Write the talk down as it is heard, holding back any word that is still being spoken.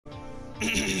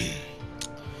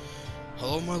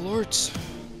Hello my lords,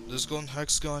 this is Golden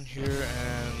Hexagon here,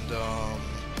 and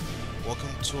welcome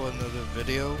to another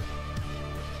video.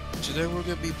 Today we're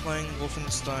going to be playing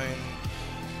Wolfenstein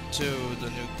II,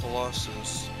 the new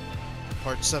Colossus,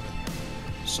 part 7.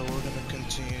 So we're going to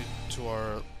continue to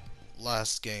our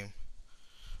last game,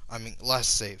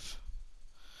 last save.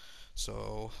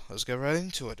 So let's get right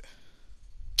into it.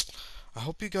 I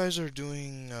hope you guys are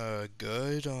doing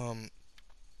good.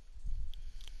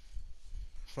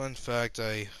 Fun fact,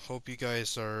 I hope you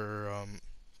guys are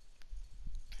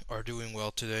doing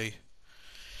well today.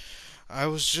 I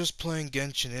was just playing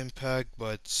Genshin Impact,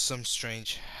 but some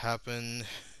strange happened,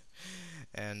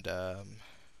 and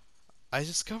I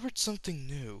discovered something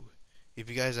new, if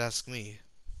you guys ask me.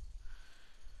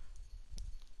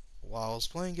 While I was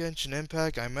playing Genshin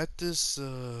Impact, I met this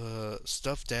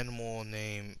stuffed animal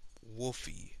named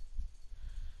Wolfie.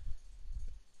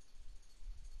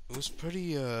 It was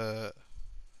pretty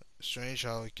strange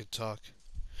how he could talk.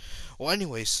 Well,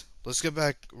 anyways, let's get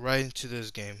back right into this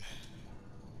game.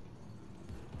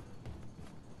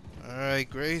 Alright,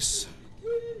 Grace.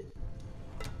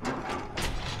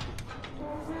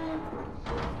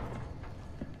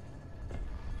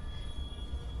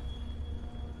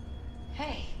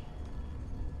 Hey.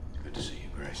 Good to see you,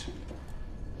 Grace.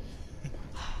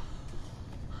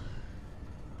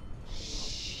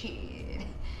 Shit.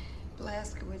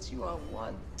 Blazkowicz, you are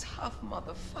one tough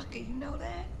motherfucker, you know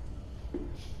that?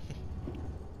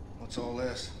 What's all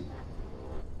this?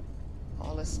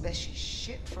 All the special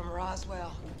shit from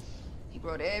Roswell. He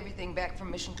brought everything back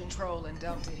from Mission Control and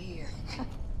dumped it here.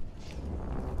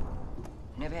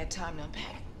 Never had time to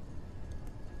unpack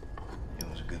it. He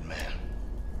was a good man.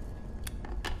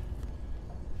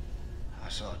 I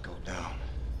saw it go down.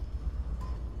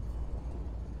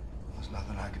 There's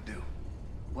nothing I could do.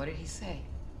 What did he say?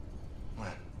 When?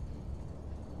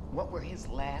 What were his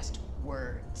last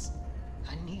words?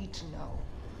 I need to know.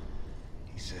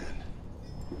 He said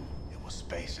it was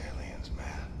space aliens,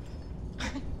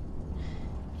 man.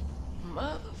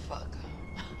 Motherfucker.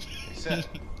 He said,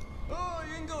 Oh,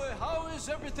 Ingo, how is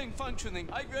everything functioning?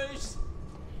 Hi, Grace.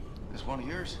 this one of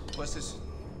yours? What's this?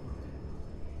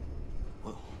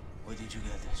 Where did you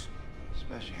get this?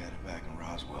 Special had it back in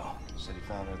Roswell. Said he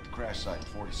found it at the crash site in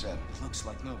 47. It looks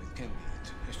like no, it can't be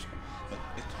it. But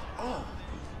it. Oh,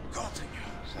 gotten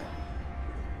you. Say,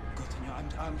 Gotten you.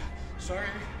 I'm sorry.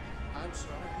 I'm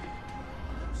sorry.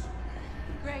 I'm sorry.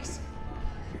 Grace.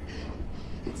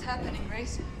 It's happening,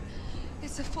 Grace.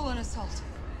 It's a full-on assault.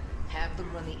 Have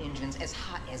them run the engines as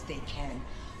hot as they can.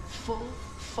 Full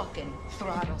fucking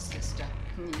throttle, sister.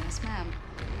 Yes, ma'am.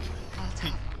 I'll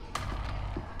tell.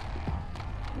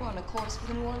 We're on a course for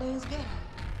the New Orleans ghetto.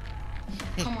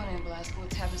 Come on in,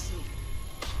 Blazkowicz, have a seat.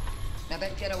 Now,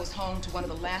 that ghetto was home to one of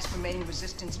the last remaining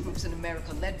resistance groups in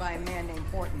America, led by a man named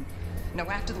Horton. Now,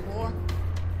 after the war,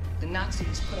 the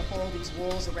Nazis put up all these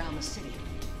walls around the city.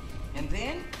 And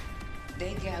then,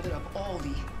 they gathered up all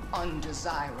the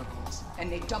undesirables, and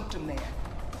they dumped them there.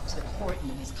 So that Horton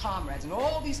and his comrades and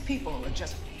all these people are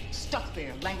just stuck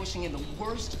there, languishing in the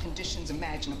worst conditions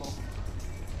imaginable.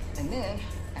 And then,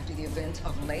 after the event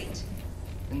of late,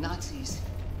 the Nazis,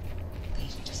 they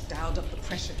just dialed up the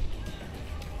pressure.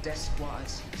 Death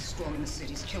squads storming the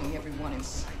cities, killing everyone in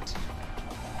sight.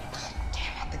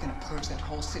 Damn it, they're gonna purge that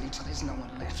whole city till there's no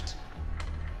one left.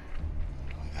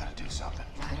 we gotta do something.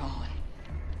 Right on.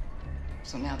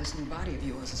 So now this new body of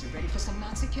yours, is it ready for some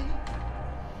Nazi killing?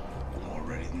 More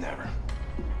ready than ever.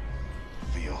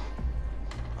 Feel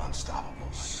unstoppable.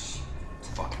 Like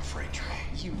a fucking freight train.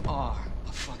 You are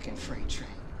a fucking freight train.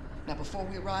 Now, before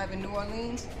we arrive in New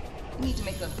Orleans, we need to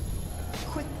make a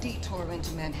quick detour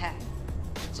into Manhattan.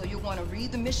 So you'll want to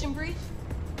read the mission brief,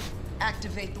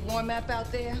 activate the war map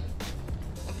out there,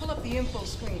 and pull up the info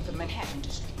screen for the Manhattan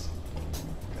districts.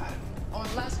 Got it. On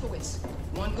Blazkowicz,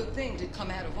 one good thing did come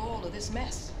out of all of this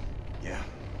mess. Yeah,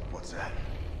 what's that?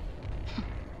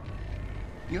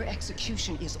 Your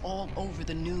execution is all over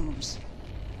the news.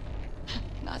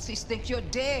 Nazis think you're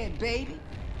dead, baby.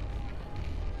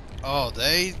 Oh,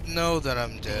 they know that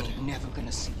I'm dead. They're never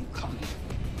gonna see you coming.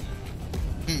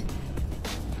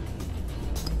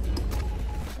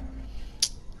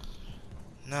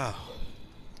 Now,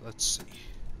 let's see.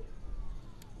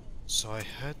 So I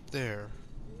head there.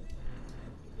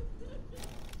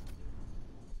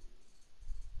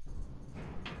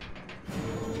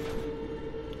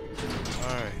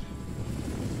 Alright.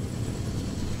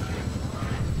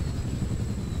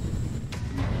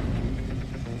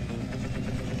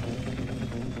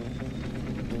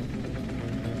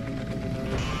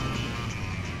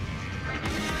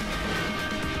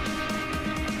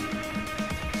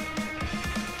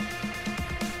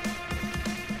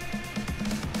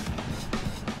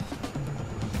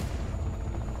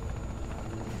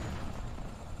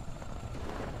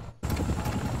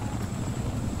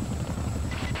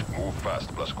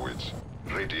 damage.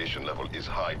 Radiation level is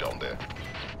high down there.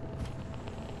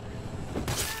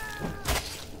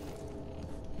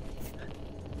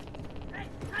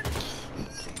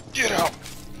 Get out!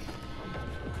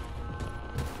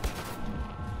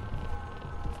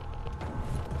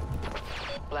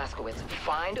 Blazkowicz,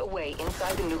 find a way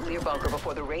inside the nuclear bunker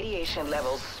before the radiation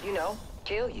levels, you know,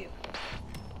 kill you.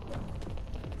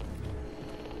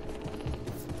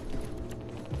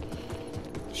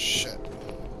 Shit.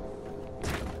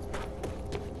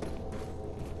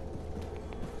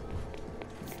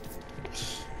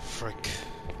 Frick.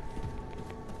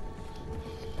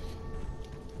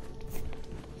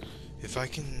 If I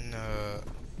can,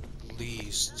 at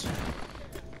least...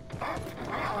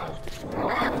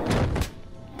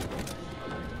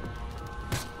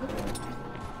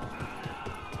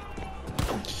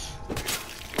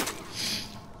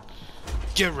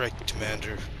 Get wrecked,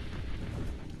 Commander.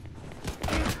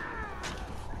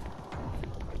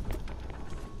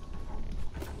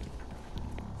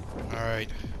 Alright.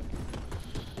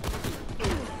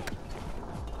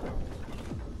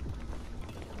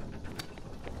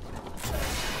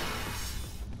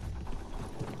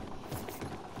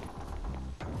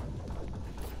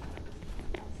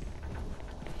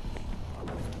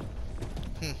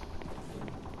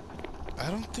 I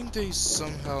don't think they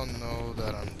somehow know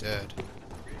that I'm dead.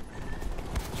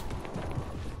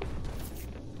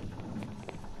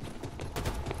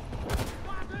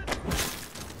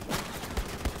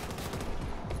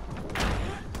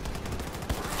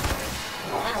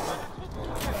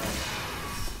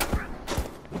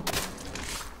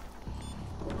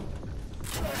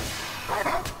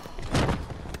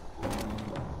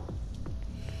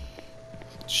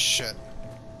 Shit.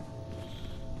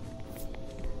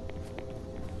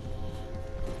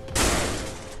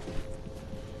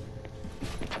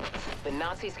 The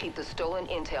Nazis keep the stolen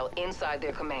intel inside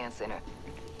their command center.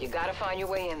 You gotta find your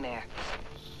way in there.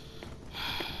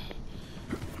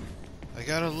 I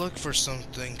gotta look for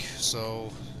something,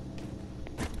 so...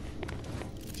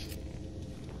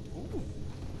 Ooh.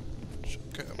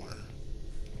 Camera.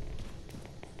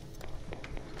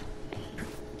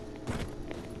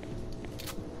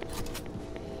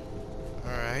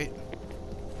 Alright.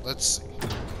 Let's see.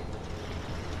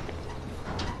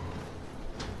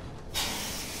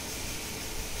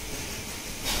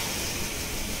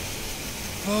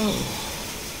 Oh.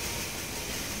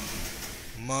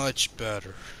 Much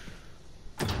better.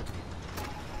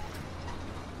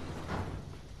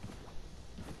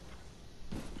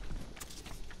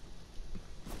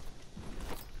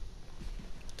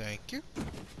 Thank you.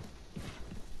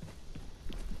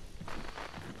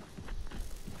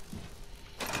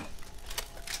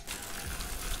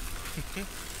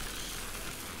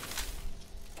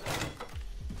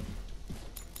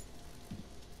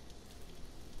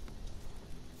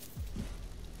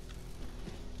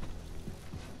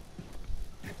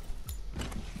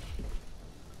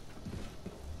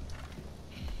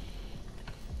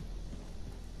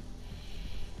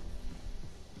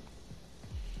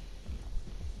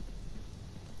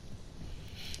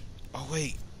 Oh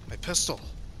wait, my pistol.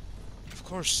 Of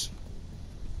course.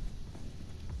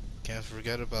 Can't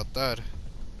forget about that.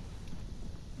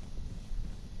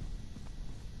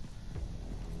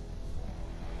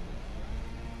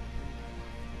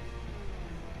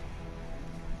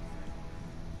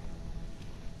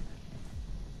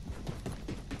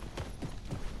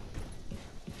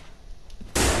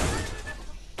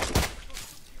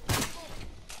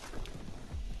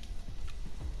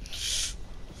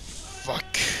 Fuck.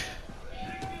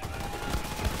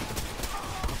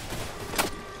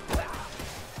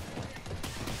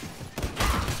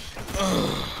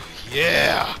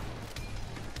 Yeah.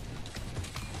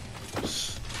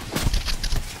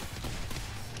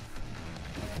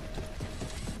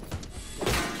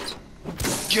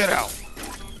 Get out.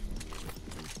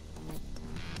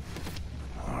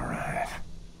 All right.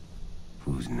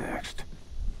 Who's next?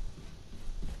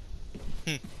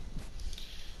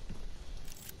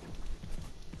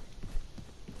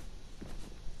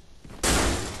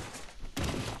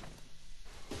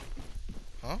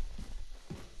 Huh?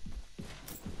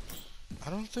 I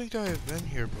don't think I have been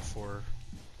here before.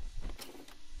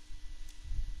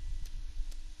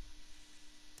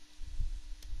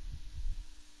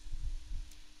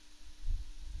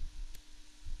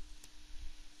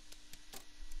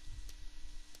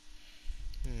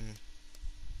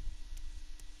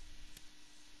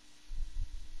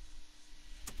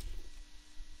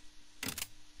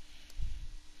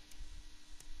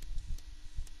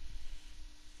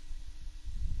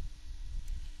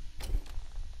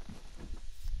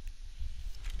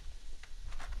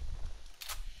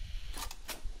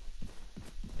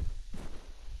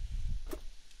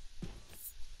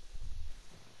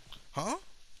 Huh?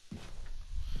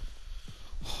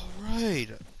 Alright.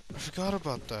 I forgot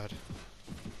about that.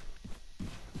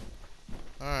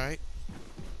 Alright.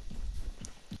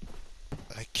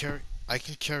 I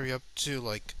can carry up to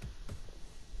like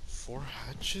 4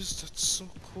 hatches? That's so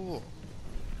cool.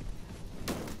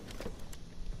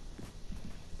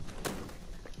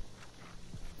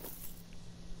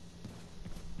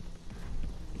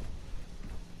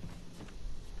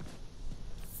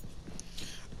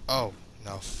 Oh,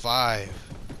 now 5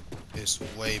 is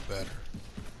way better.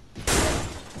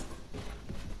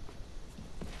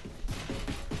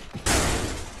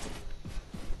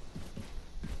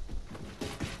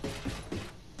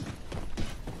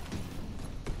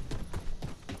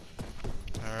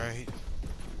 Alright.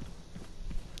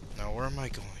 Now where am I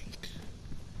going?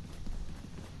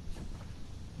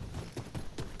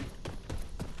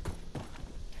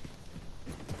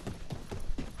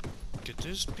 Could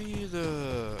this be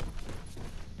the...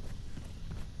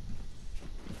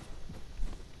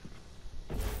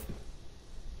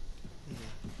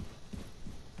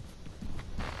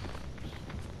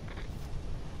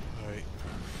 Alright.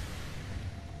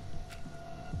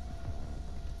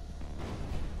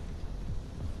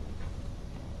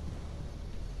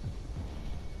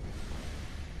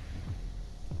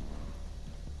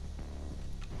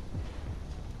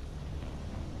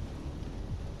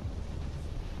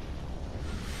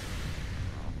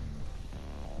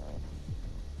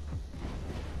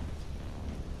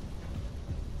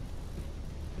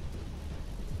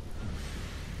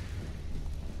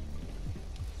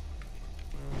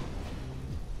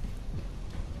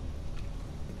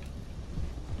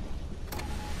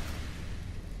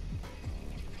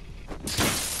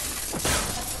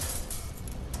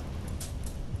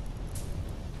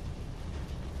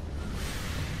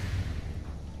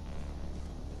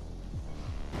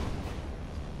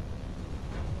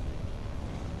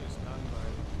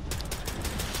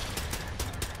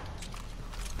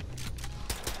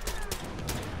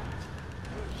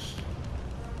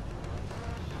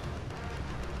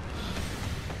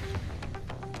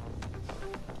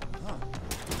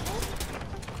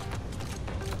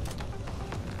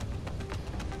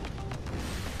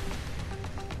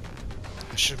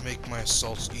 I should make my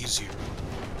assaults easier.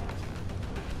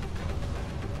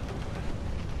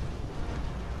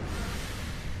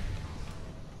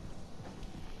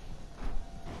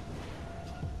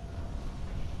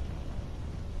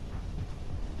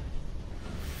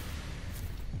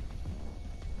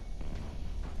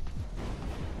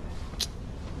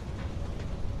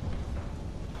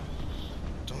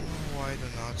 Don't know why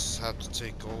the Nazis have to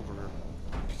take over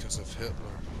because of Hitler.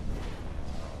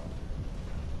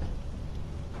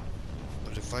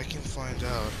 But if I can find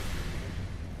out...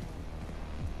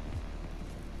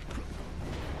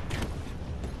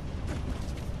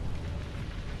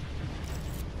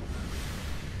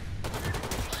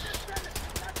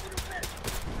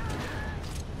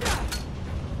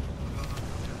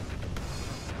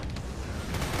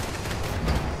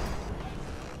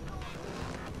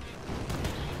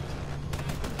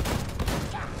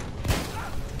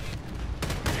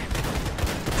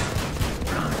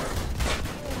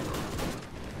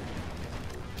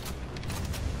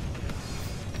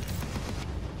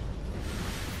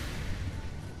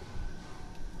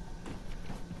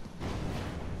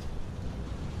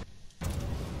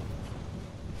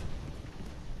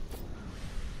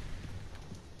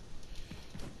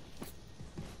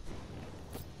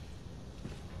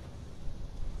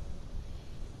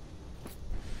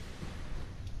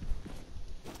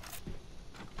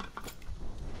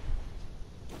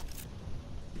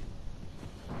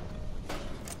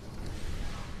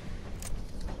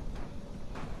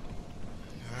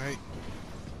 Alright.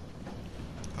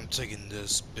 I'm taking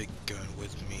this big gun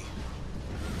with me.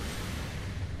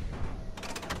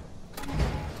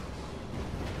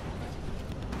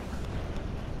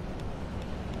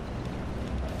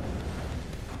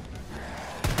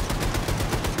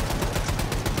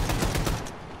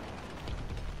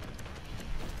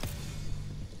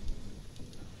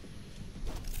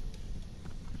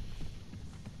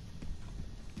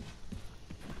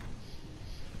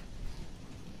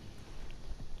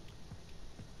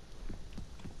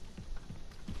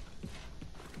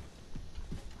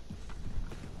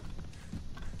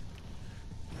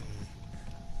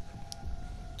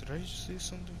 Did I just see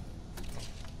something? Oh.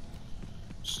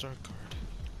 Start card.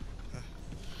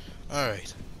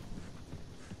 Alright.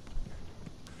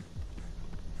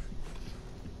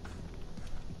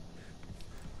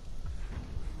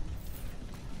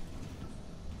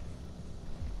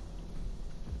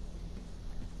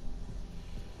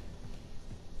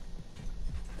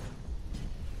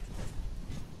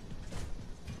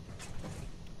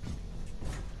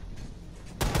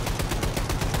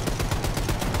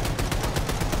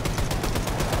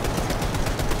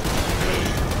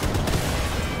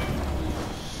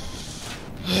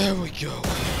 we go.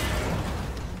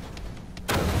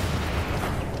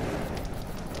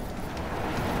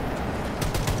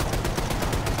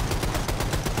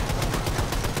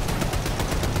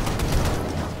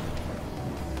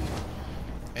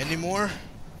 Any more?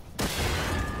 I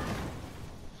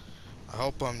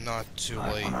hope I'm not too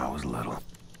Like late. when I was little,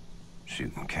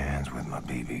 shooting cans with my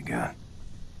BB gun.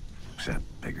 Except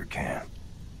bigger can,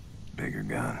 bigger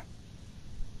gun.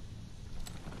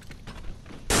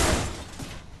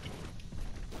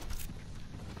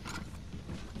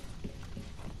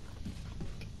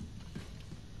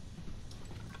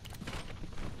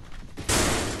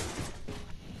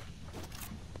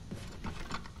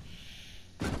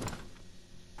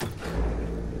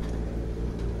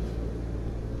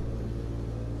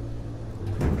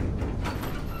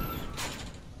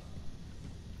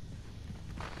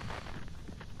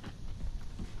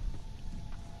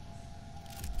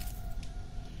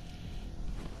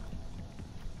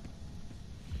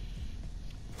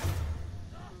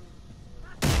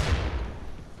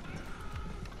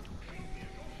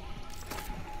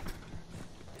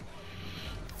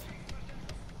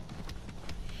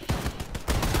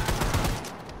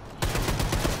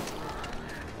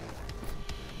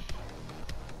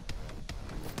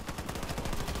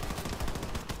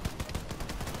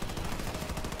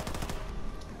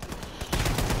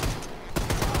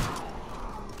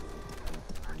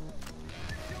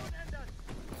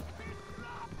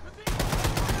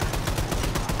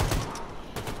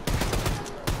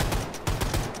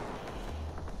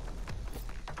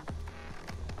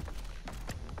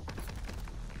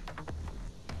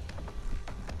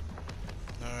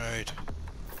 Alright.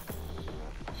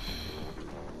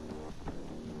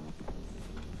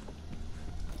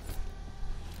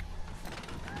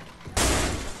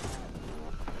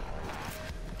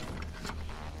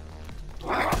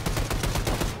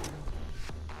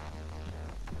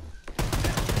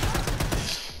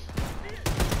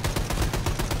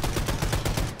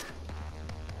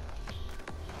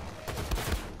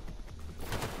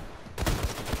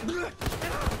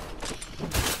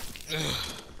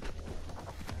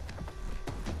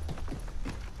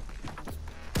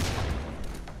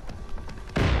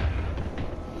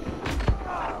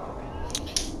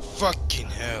 Fucking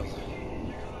hell.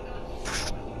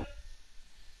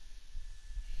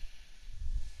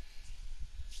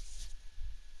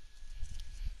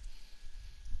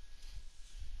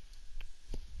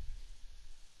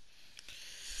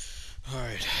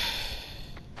 Alright.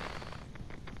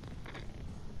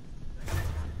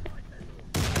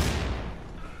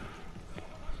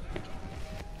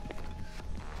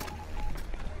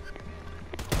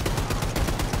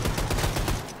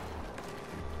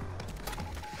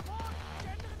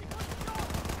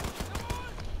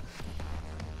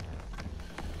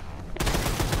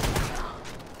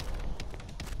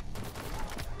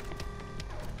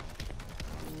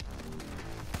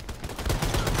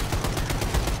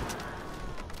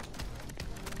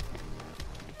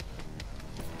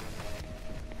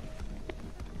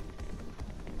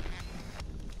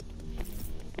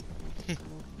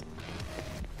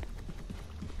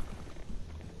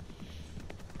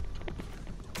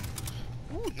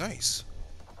 Ooh, nice.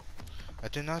 I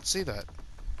did not see that.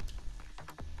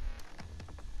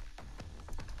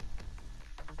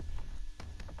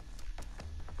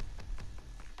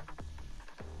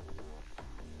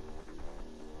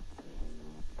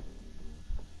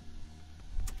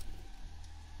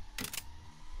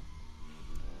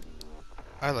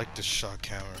 I like this shock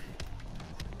hammer.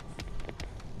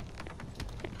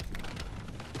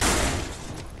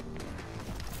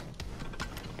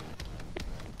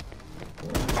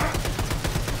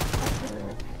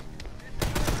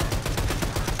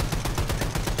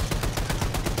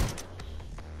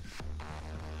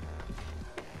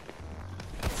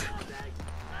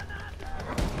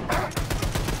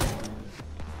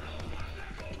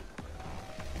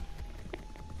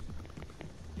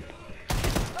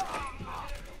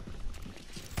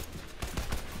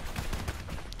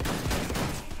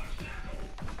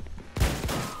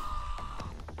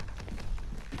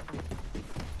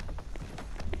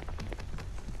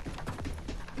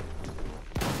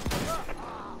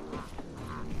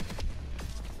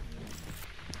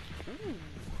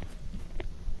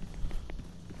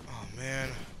 Oh man.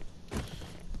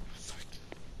 Fuck.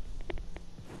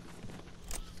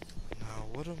 Now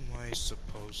what am I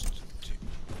supposed to do?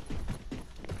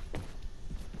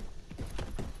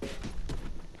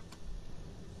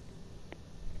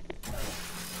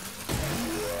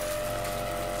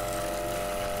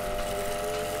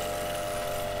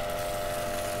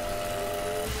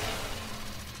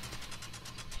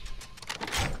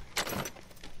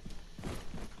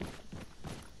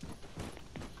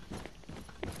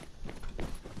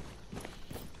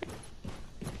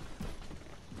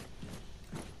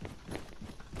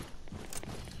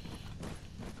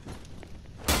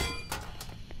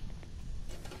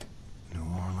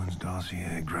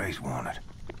 say Grace wanted.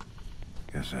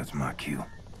 Guess that's my cue.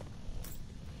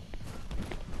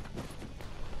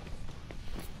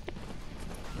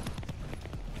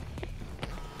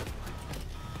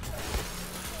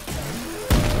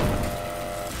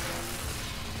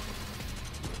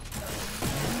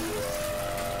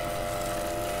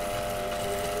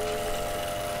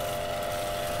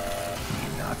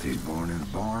 Nazis born in a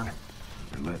barn.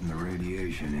 They're letting the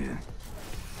radiation in.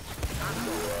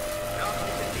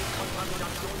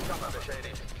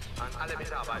 An alle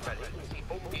Mitarbeiter legen Sie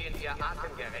umgehend Ihr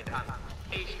Atemgerät an.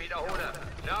 Ich wiederhole,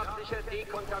 nördliche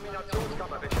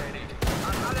Dekontaminationskammer beschädigt.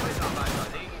 An alle Mitarbeiter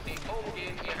legen Sie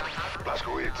umgehend Ihre Atemgerät an.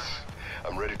 Blazkowicz,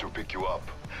 I'm ready to pick you up.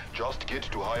 Just get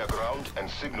to higher ground and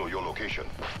signal your location.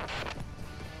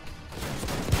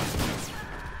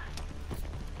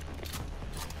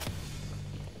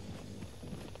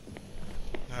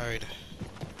 Alright.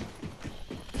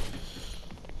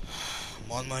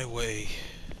 I'm on my way.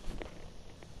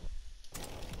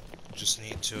 Just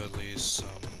need to at least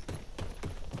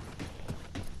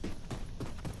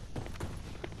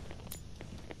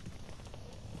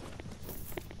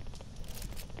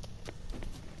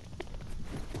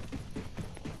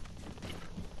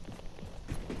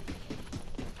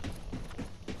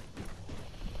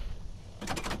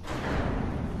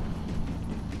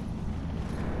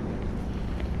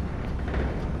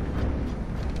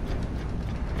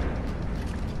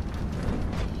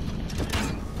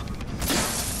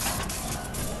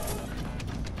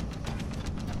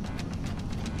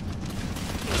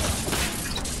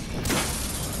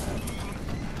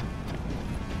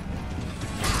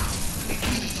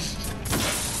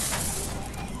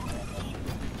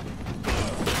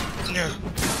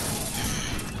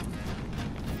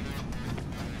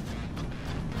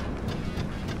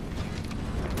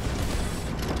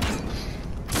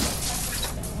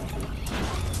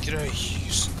get out of here,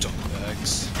 you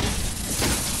scumbags.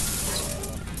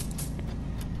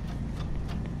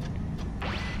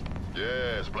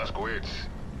 Yes, Blazkowicz.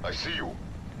 I see you.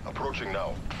 Approaching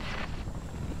now.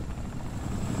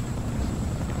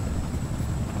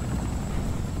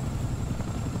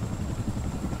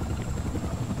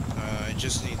 I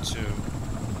just need to...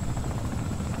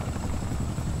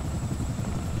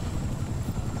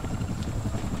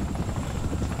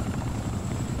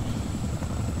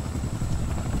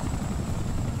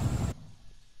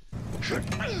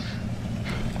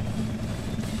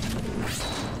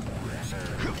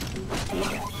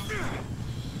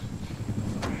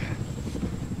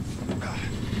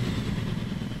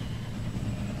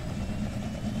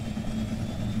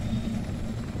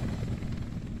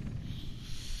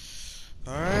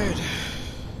 Alright.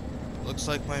 Looks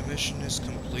like my mission is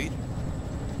complete.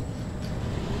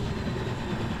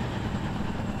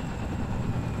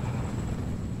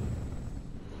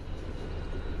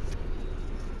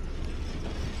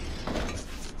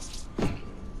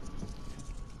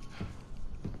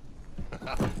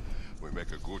 We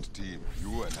make a good team,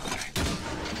 you and I.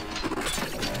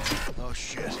 Oh,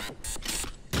 shit.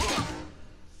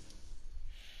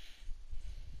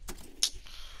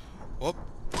 Oh,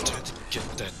 time to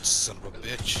get that son of a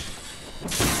bitch.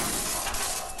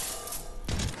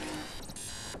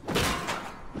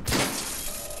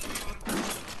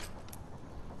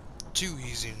 Too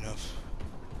easy enough.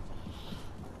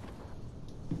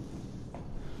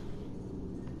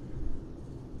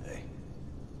 Hey.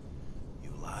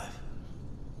 You alive?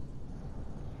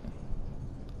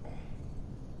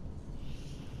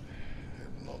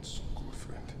 Not so good,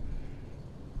 friend.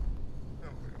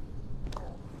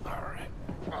 All right.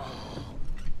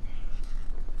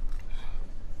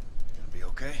 Gonna be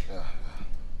okay? Yeah.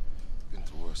 Been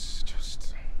through worse.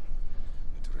 Just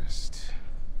need to rest.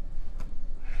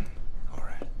 All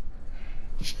right.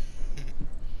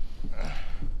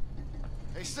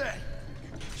 Hey, Seth.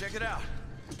 Check it out.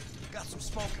 Got some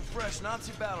smoking fresh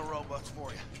Nazi battle robots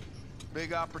for you.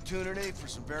 Big opportunity for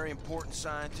some very important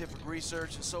scientific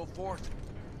research and so forth.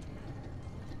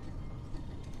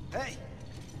 Hey!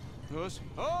 Yes?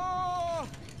 Oh!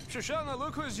 Shoshana,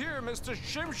 look who's here, Mr.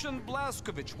 Shimshon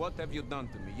Blazkowicz. What have you done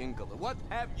to me, Ingela? What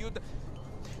have you done?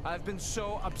 I've been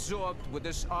so absorbed with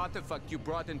this artifact you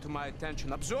brought into my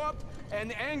attention. Absorbed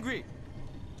and angry.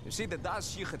 You see, the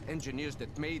Das Yichud engineers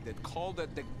that made it called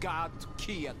it the God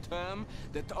Key, a term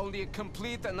that only a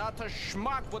complete and utter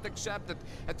schmuck would accept it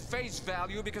at face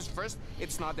value, because first,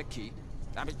 it's not a key.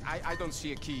 I mean, I don't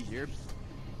see a key here.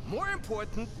 More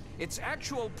important, its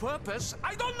actual purpose,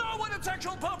 I don't know what its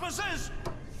actual purpose is!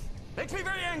 Makes me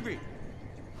very angry.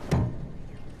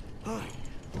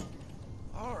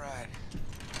 All right.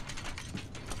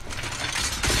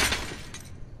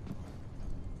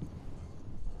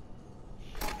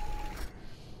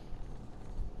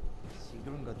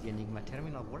 Sigrun got the Enigma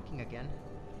terminal working again.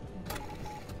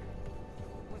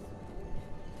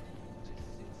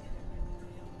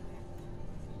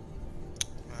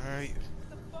 Alright.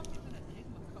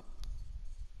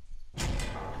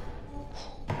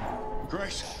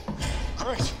 Grace!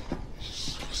 Grace!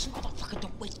 This motherfucker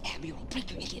don't waste Abby or I'll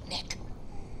break your idiot neck.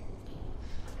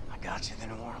 I got you the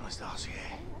New Orleans dossier.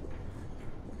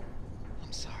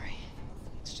 I'm sorry.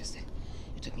 It's just that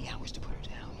it took me hours to put her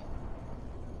down.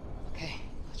 Okay,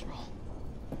 let's roll.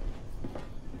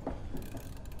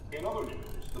 In other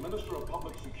news, the Minister of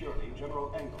Public Security,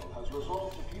 General Engel, has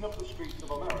resolved to clean up the streets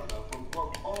of America from,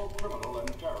 quote, all criminal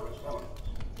and terrorist elements.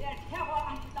 Der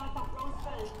Terroranschlag auf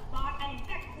Roswell war ein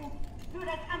Weckruf für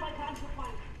das amerikanische Volk.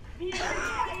 Wir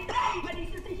wenn ich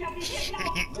so sicher wie wir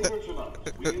Later tonight,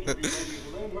 we interview Lady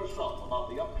Helene herself about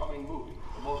the upcoming movie,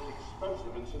 the most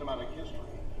expensive in cinematic history,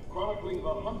 chronicling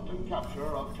the hunt and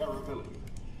capture of Terrorbilly.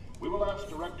 We will ask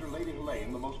director Lady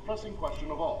Helene the most pressing question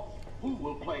of all. Who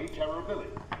will play Terrorbilly?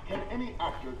 Can any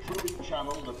actor truly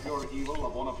channel the pure evil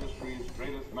of one of history's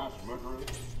greatest mass murderers?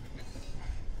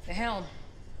 The helm.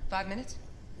 5 minutes?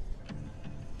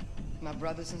 My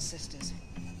brothers and sisters.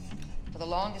 For the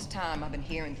longest time, I've been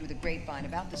hearing through the grapevine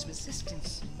about this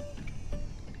resistance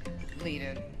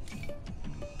leader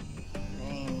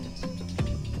named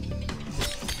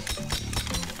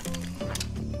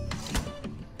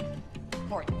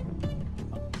Horton.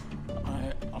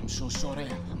 I'm so sorry.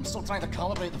 I'm still trying to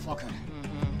calibrate the fucker.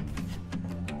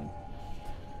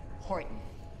 Horton.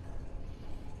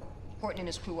 Horton and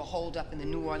his crew are holed up in the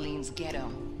New Orleans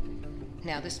ghetto.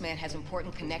 Now, this man has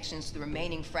important connections to the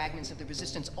remaining fragments of the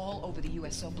resistance all over the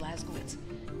USO Blazkowicz.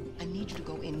 I need you to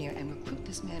go in there and recruit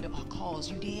this man to our cause,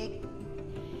 you dig?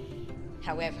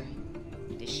 However,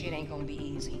 this shit ain't gonna be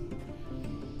easy.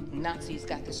 The Nazis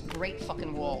got this great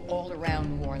fucking wall all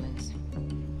around New Orleans.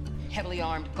 Heavily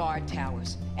armed guard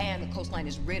towers, and the coastline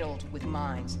is riddled with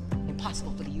mines.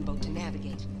 Impossible for the U-boat to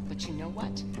navigate. But you know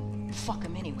what? Fuck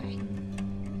them anyway.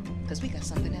 Because we got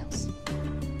something else.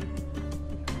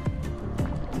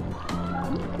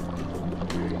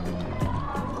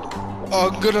 Oh,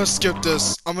 I'm gonna skip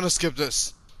this. I'm gonna skip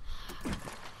this.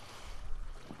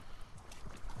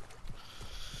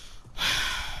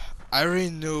 I already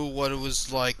knew what it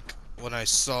was like when I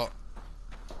saw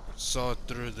it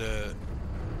through the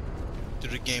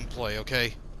gameplay,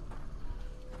 okay?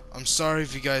 I'm sorry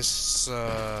if you guys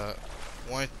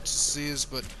want to see this,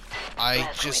 but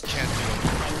I just can't do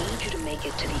it. I need you to make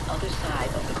it to the other side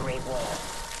of the Great Wall.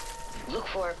 Look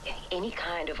for any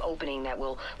kind of opening that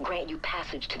will grant you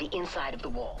passage to the inside of the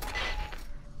wall.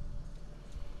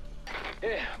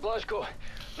 Yeah, Blasco.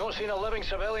 Not seen a living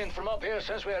civilian from up here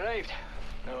since we arrived.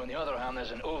 Now, on the other hand,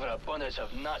 there's an overabundance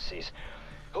of Nazis.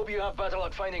 Hope you have better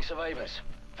luck finding survivors.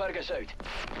 Fergus out.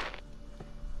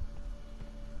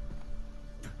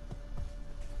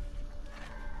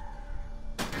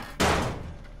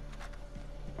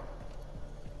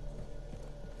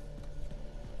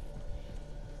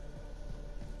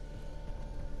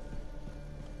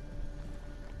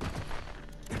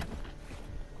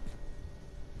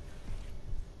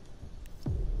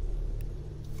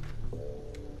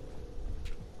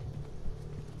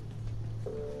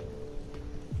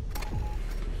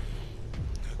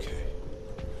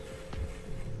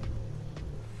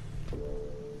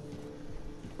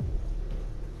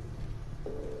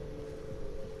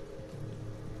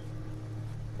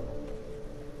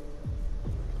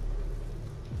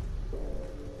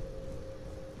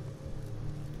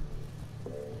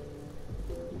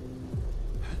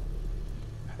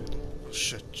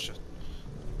 Shit.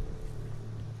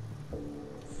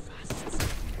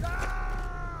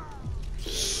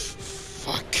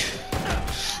 Fuck.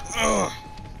 Ugh.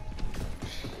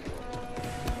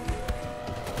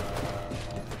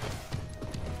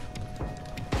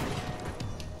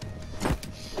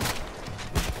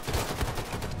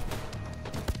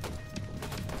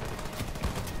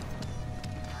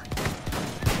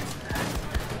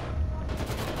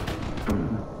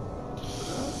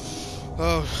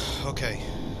 Oh, okay.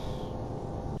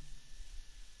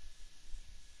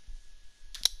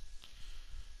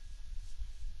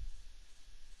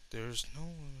 There's no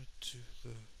limit to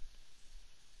the...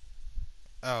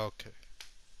 Oh, okay.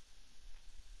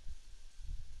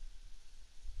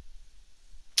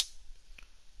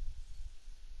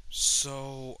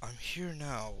 So, I'm here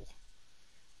now.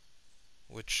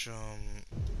 Which,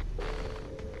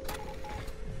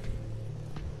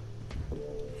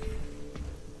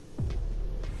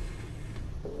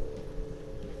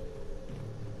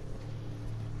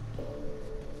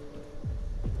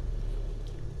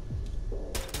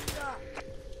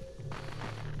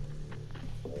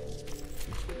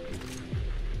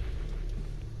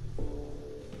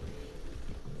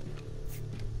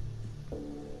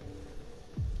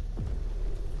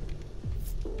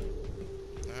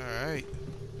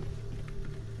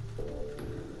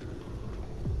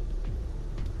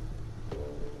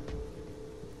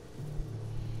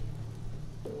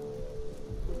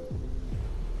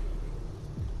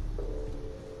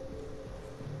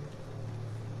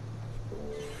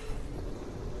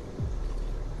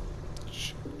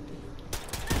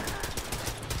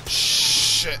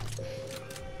 Shit.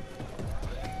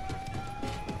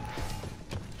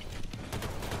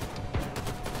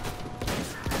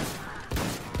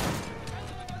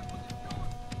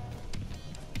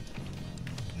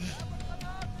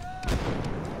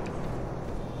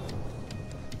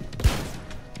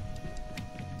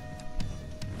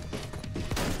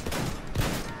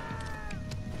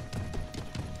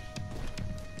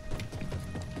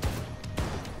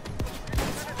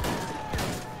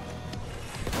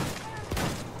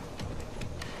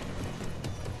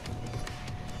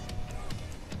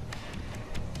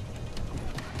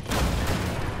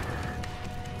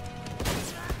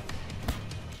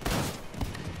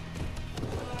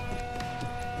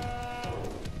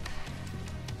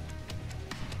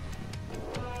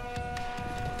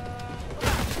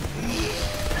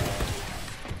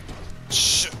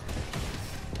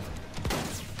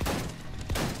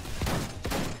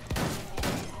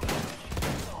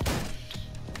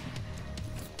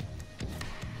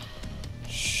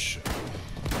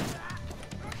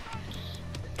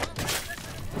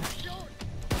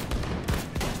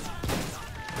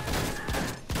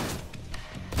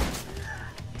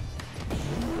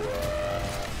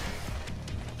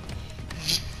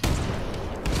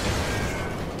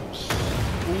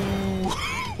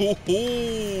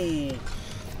 Ooh,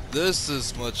 this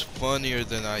is much funnier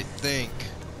than I think.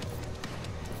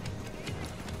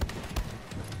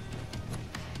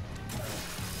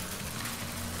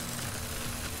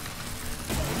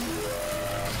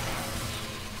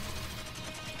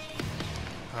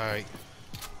 Alright.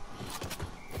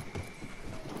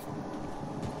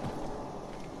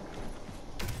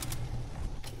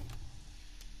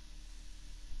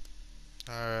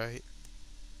 Alright.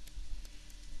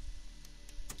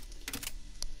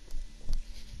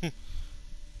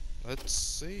 Let's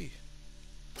see.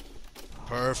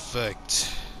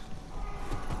 Perfect.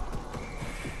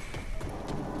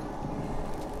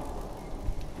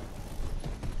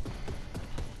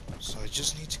 So I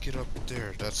just need to get up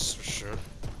there, that's for sure.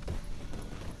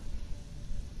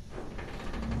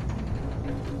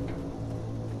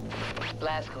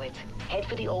 Blazkowicz, head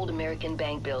for the old American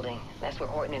Bank building. That's where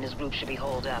Horton and his group should be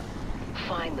holed up.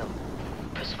 Find them.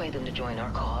 Persuade them to join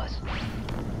our cause.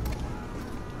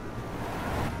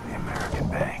 The American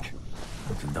Bank.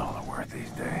 It's $1 worth these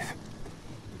days.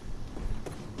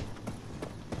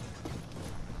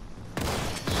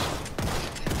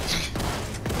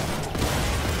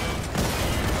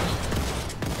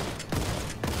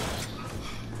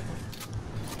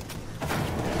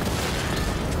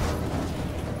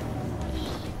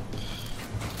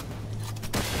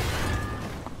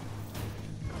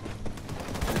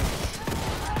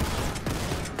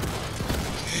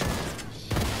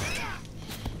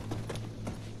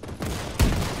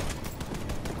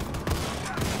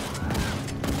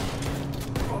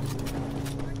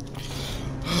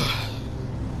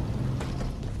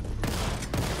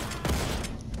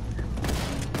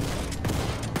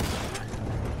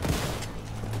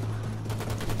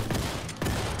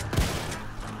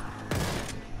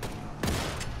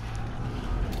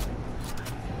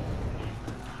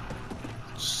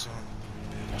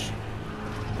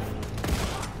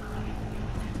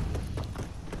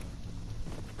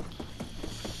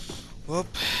 Well,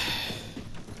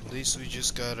 at least we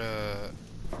just gotta...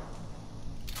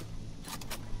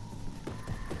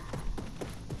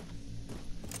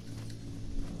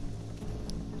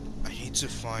 I need to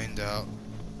find out...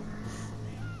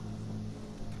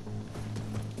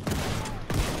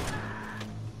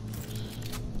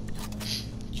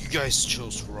 You guys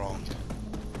chose wrong.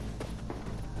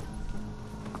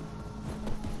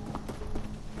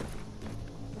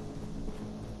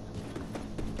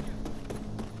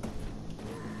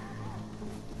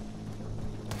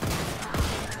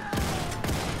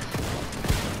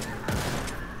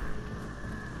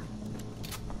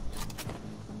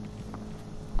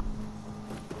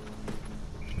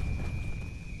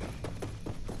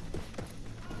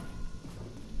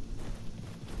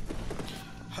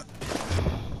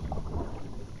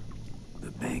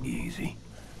 Easy.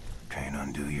 Can't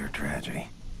undo your tragedy,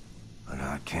 but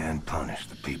I can punish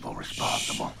the people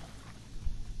responsible.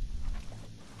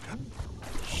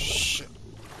 Shit.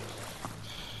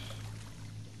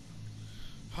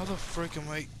 How the frick am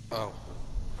I... Oh.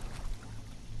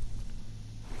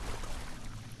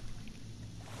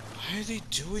 Why are they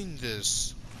doing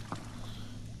this?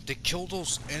 They kill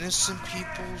those innocent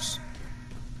peoples?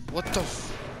 What the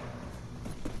f...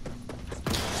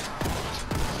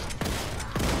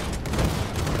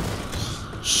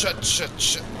 Shit.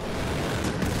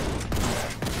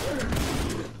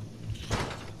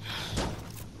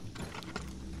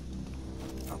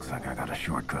 Looks like I got a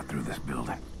shortcut through this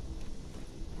building.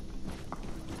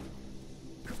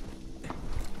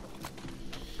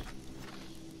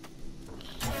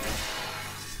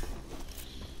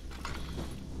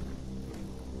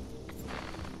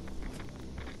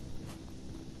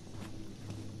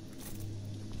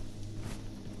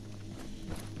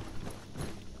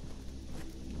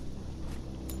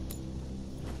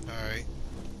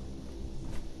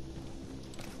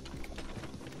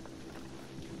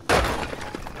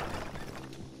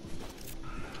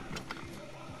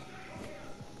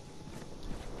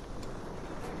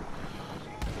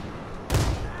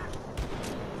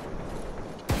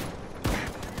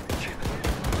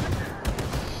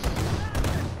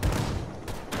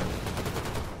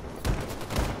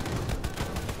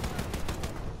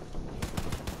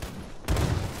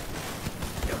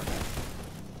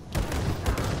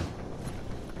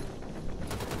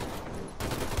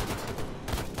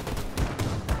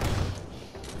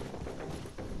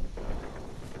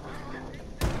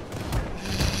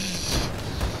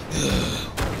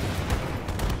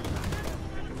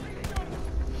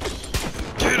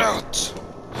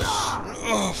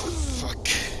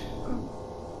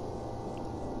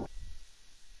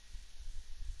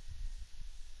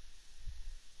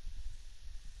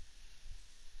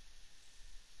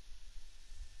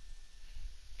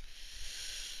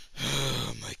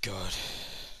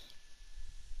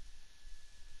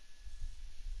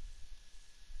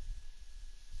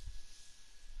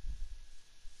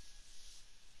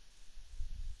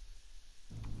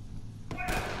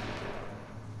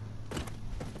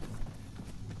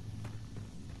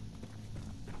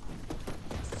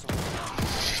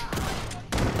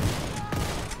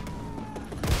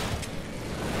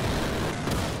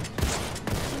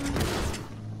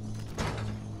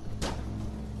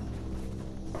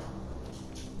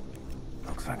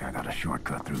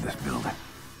 shortcut through this building.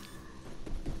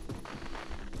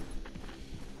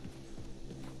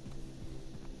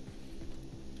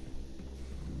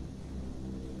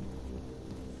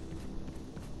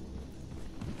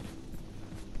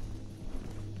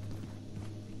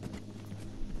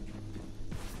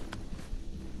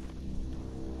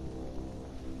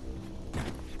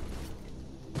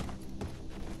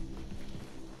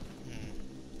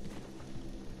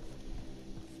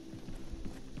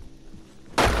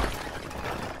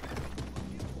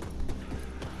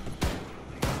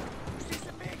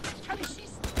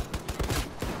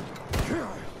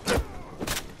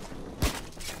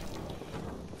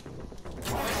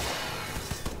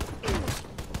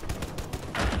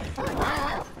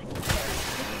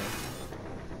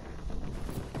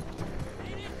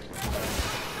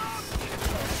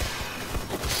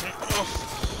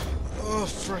 Oh,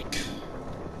 frick.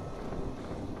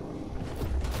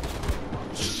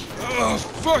 Oh,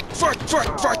 fuck.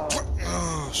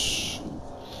 Oh,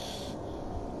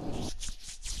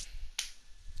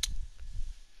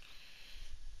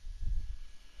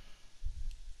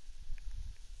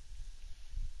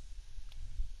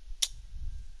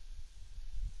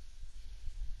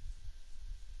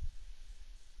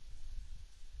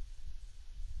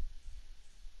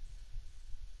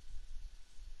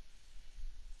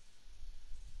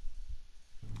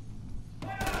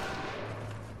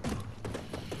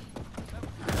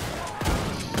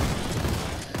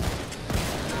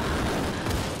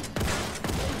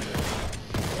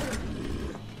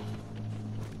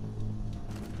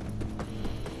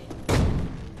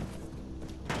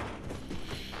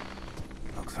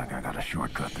 Looks like I got a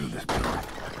shortcut through this building.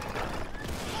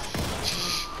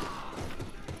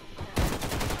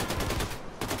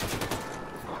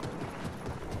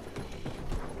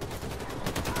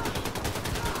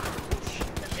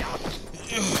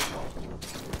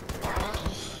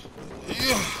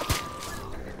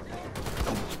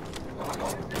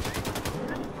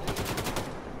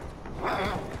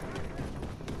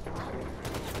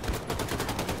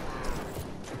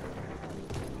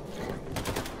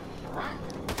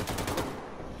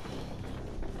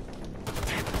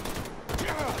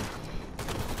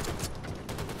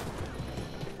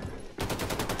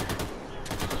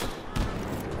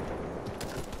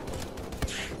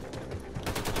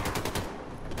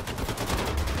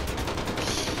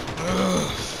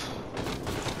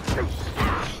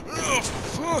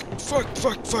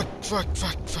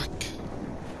 Fuck.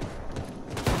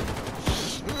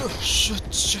 Oh,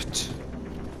 shit.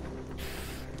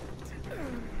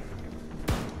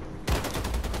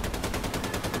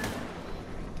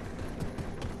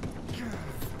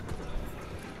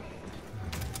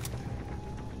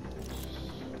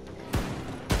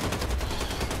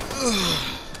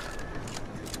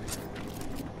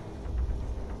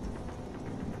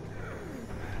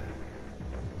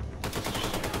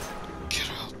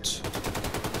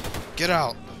 Get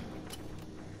out.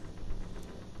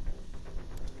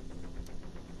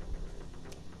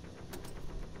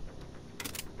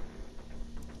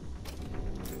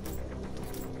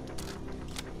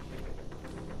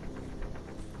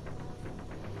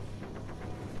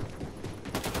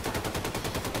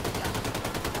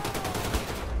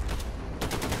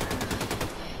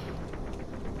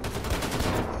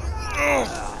 Oh,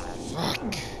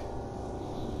 fuck.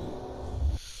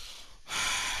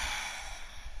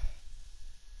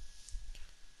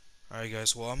 Alright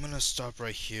guys, well I'm gonna stop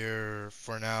right here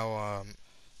for now.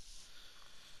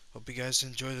 Hope you guys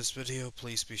enjoy this video.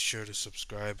 Please be sure to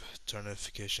subscribe, turn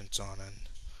notifications on, and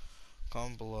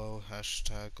comment below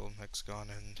 #GoldenHexagon,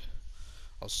 and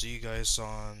I'll see you guys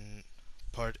on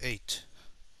part 8.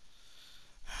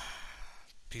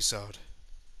 Peace out.